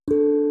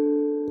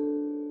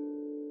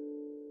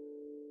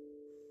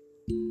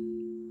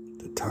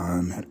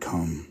time had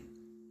come.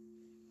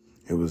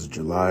 It was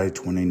July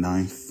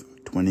 29th,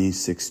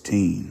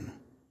 2016,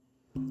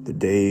 the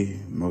day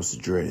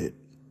most dreaded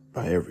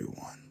by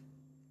everyone.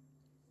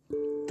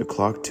 The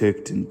clock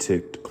ticked and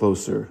ticked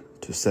closer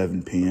to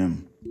 7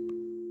 p.m.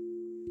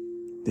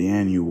 The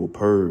annual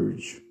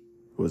purge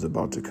was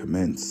about to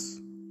commence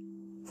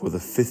for the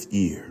 5th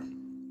year.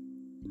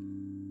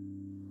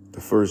 The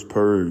first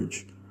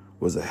purge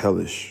was a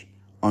hellish,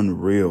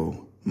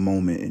 unreal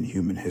moment in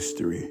human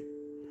history.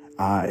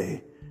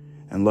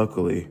 And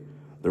luckily,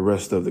 the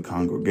rest of the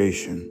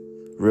congregation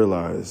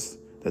realized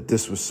that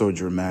this was so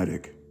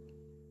dramatic,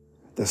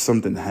 that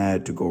something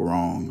had to go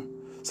wrong.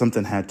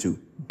 Something had to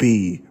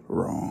be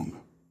wrong.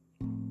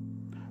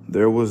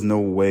 There was no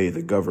way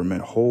the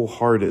government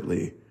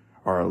wholeheartedly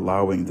are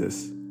allowing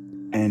this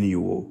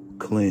annual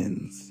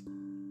cleanse.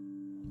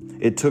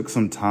 It took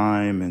some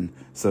time and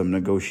some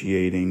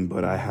negotiating,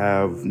 but I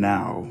have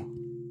now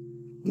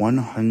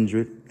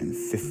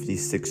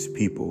 156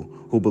 people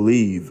who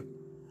believe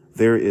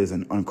there is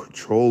an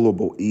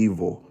uncontrollable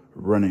evil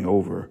running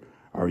over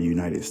our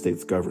United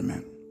States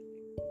government.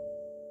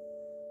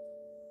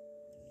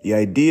 The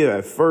idea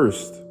at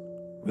first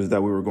was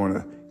that we were going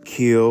to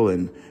kill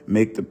and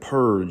make the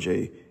purge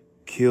a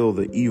kill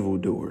the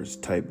evildoers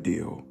type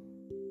deal.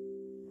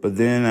 But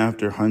then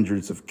after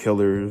hundreds of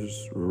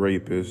killers,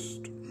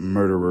 rapists,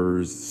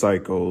 murderers,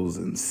 psychos,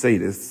 and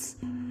sadists,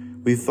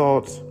 we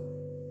thought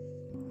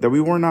that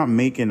we were not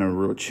making a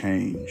real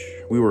change.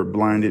 We were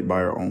blinded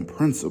by our own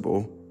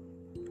principle,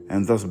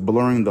 and thus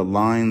blurring the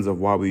lines of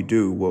why we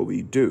do what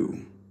we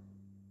do.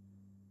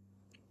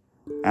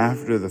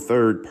 After the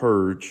third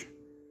purge,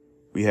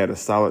 we had a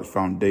solid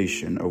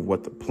foundation of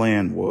what the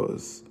plan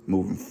was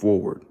moving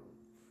forward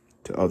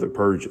to other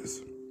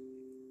purges.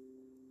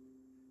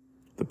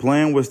 The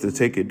plan was to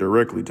take it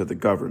directly to the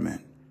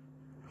government.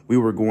 We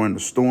were going to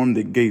storm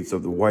the gates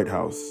of the White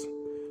House,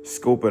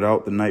 scope it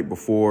out the night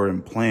before,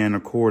 and plan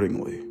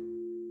accordingly.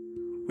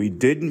 We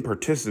didn't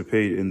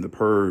participate in the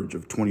purge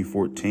of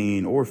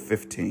 2014 or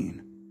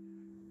 15.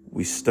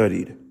 We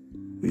studied,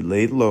 we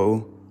laid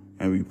low,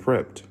 and we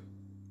prepped.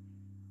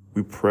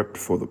 We prepped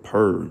for the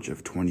purge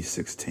of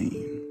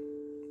 2016.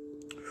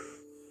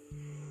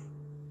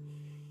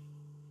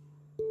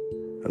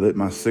 I lit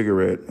my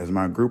cigarette as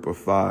my group of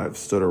 5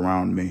 stood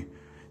around me,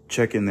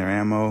 checking their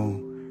ammo,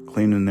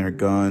 cleaning their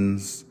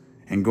guns,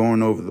 and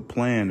going over the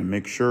plan to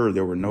make sure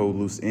there were no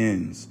loose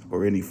ends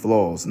or any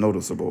flaws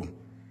noticeable.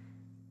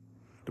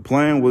 The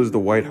plan was the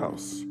White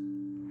House.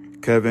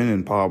 Kevin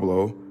and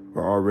Pablo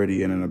were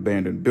already in an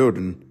abandoned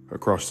building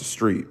across the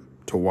street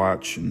to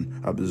watch and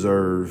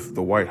observe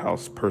the White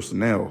House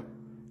personnel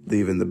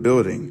leaving the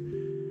building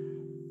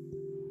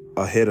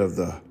ahead of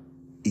the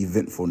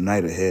eventful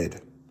night ahead.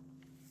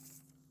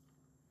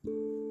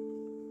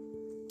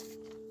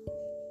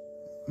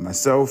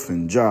 Myself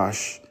and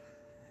Josh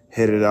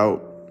headed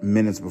out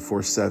minutes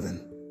before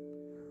 7.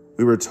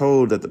 We were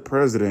told that the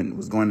president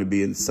was going to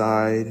be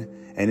inside,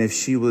 and if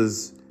she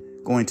was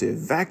going to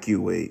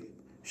evacuate,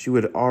 she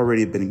would have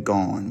already been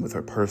gone with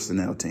her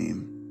personnel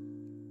team.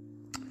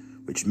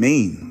 Which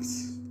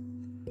means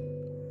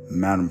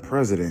Madam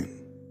President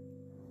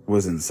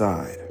was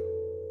inside.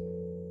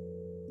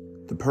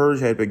 The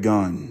purge had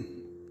begun,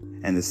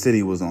 and the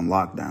city was on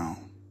lockdown.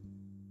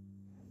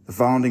 The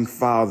founding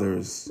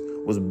fathers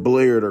was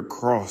blared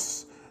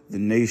across the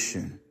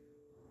nation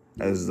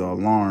as the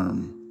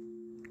alarm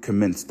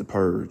commenced the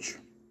purge.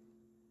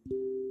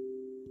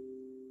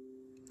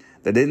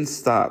 That didn't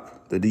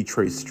stop the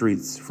Detroit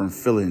streets from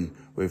filling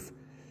with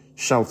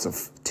shouts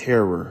of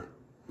terror.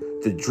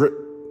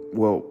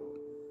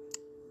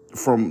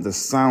 From the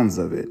sounds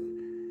of it,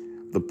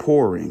 the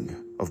pouring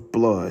of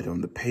blood on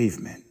the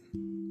pavement.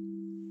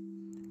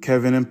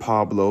 Kevin and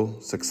Pablo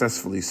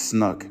successfully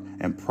snuck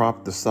and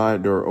propped the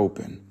side door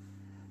open.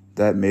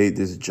 That made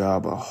this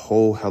job a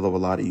whole hell of a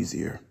lot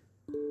easier.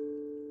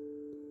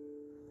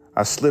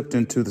 I slipped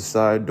into the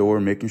side door,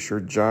 making sure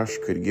Josh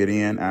could get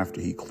in after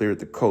he cleared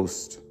the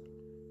coast.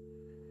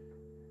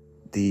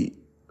 The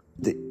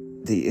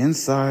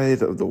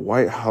inside of the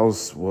White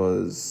House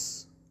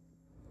was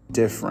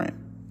different,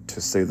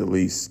 to say the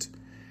least.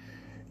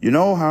 You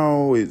know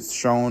how it's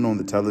shown on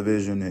the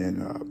television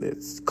and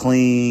it's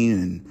clean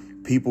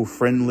and people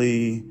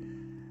friendly?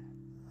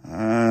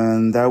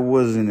 And that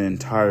wasn't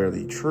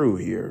entirely true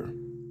here.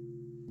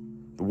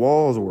 The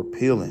walls were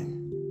peeling.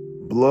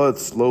 Blood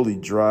slowly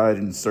dried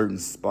in certain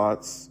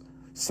spots.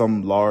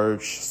 Some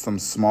large, some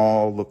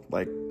small, looked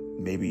like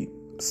maybe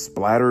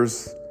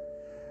splatters.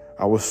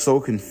 I was so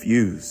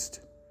confused.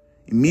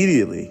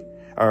 Immediately,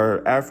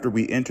 after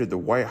we entered the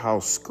White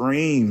House,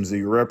 screams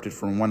erupted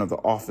from one of the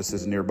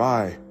offices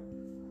nearby.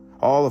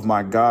 All of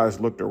my guys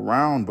looked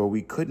around, but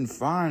we couldn't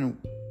find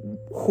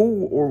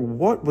who or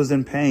what was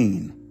in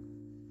pain.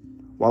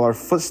 While our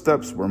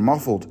footsteps were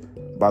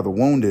muffled by the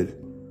wounded,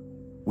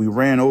 we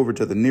ran over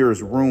to the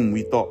nearest room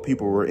we thought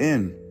people were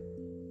in.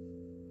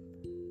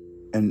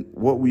 And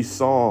what we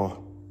saw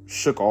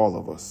shook all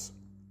of us.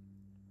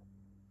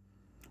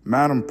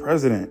 Madam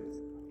President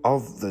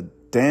of the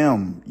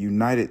damn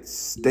United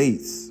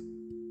States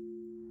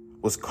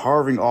was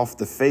carving off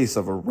the face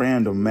of a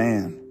random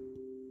man.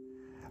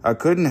 I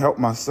couldn't help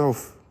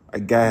myself. I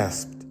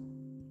gasped.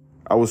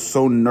 I was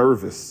so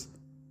nervous.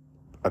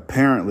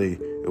 Apparently,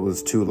 it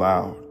was too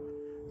loud.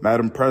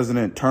 Madam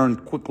President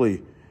turned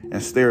quickly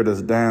and stared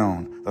us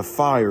down. The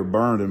fire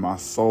burned in my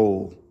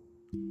soul.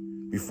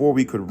 Before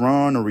we could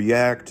run or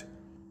react,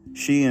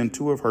 she and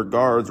 2 of her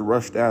guards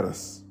rushed at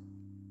us.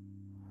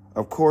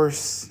 Of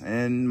course,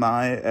 in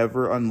my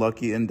ever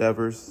unlucky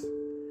endeavors,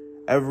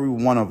 every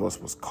one of us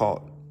was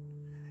caught.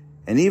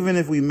 And even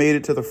if we made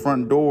it to the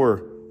front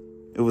door,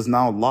 it was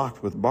now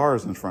locked with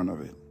bars in front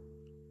of it.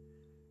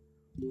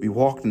 We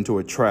walked into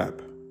a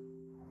trap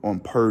on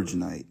Purge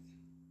night.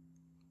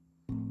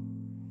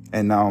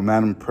 And now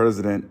Madam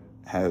President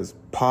has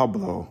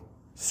Pablo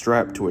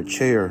strapped to a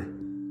chair,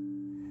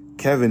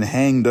 Kevin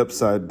hanged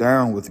upside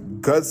down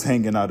with guts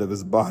hanging out of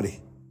his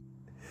body.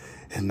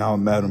 And now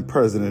Madam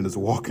President is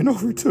walking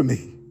over to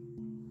me.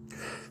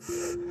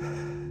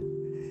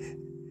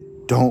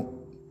 Don't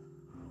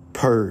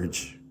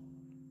purge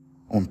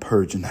on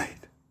Purge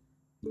night,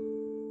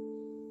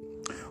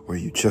 or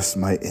you just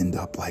might end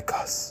up like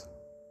us.